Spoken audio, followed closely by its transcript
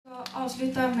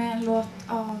avsluta med en låt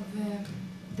av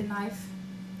The Knife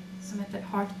som heter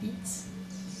Heartbeats.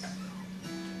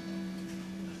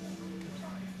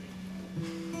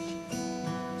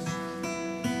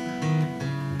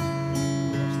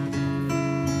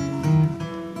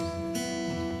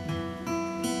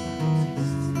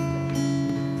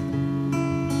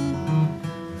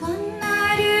 One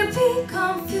night you be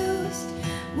confused,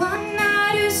 one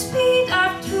night you speak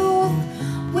of truth.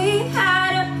 We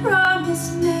had a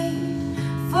promise made,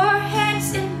 for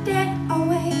hands and dead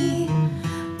away,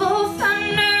 both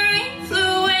under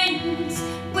influence.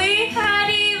 We had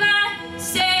even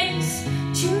sense.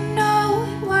 You know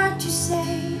what you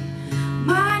say.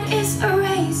 Mine is a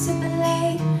razor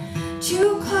blade.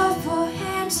 You call for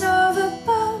hands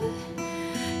overboard.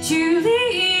 You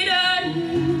lead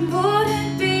on,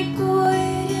 wouldn't be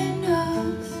good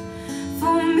enough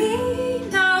for me.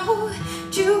 No,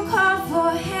 you call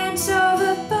for hands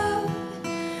overboard.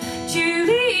 You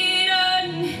lead on,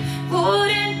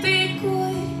 wouldn't be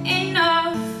good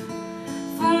enough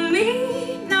for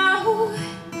me. No.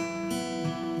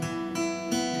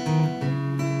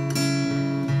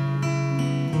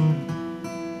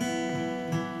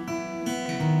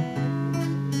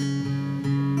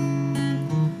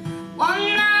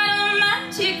 One night a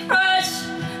magic rush,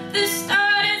 the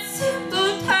start a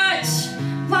simple touch.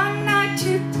 One night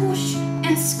to push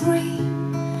and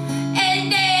scream,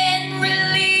 and then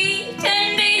relief.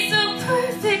 10 days of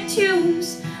perfect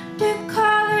tunes, the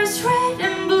colors red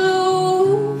and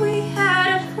blue. We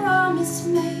had a promise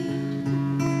made.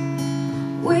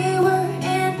 We were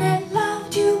in it,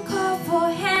 loved. You call for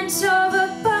hands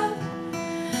overboard.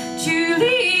 You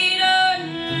lead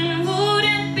on,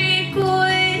 wouldn't be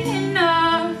good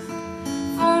enough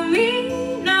for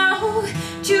me. No,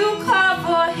 you call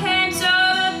for hands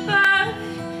overboard.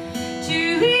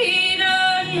 You lead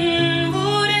on,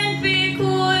 wouldn't be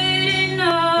good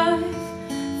enough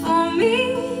for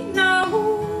me. No.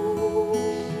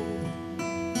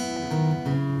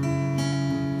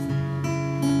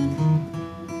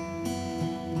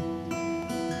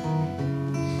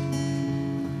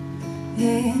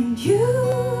 And you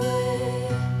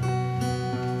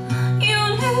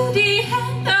knew the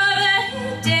end of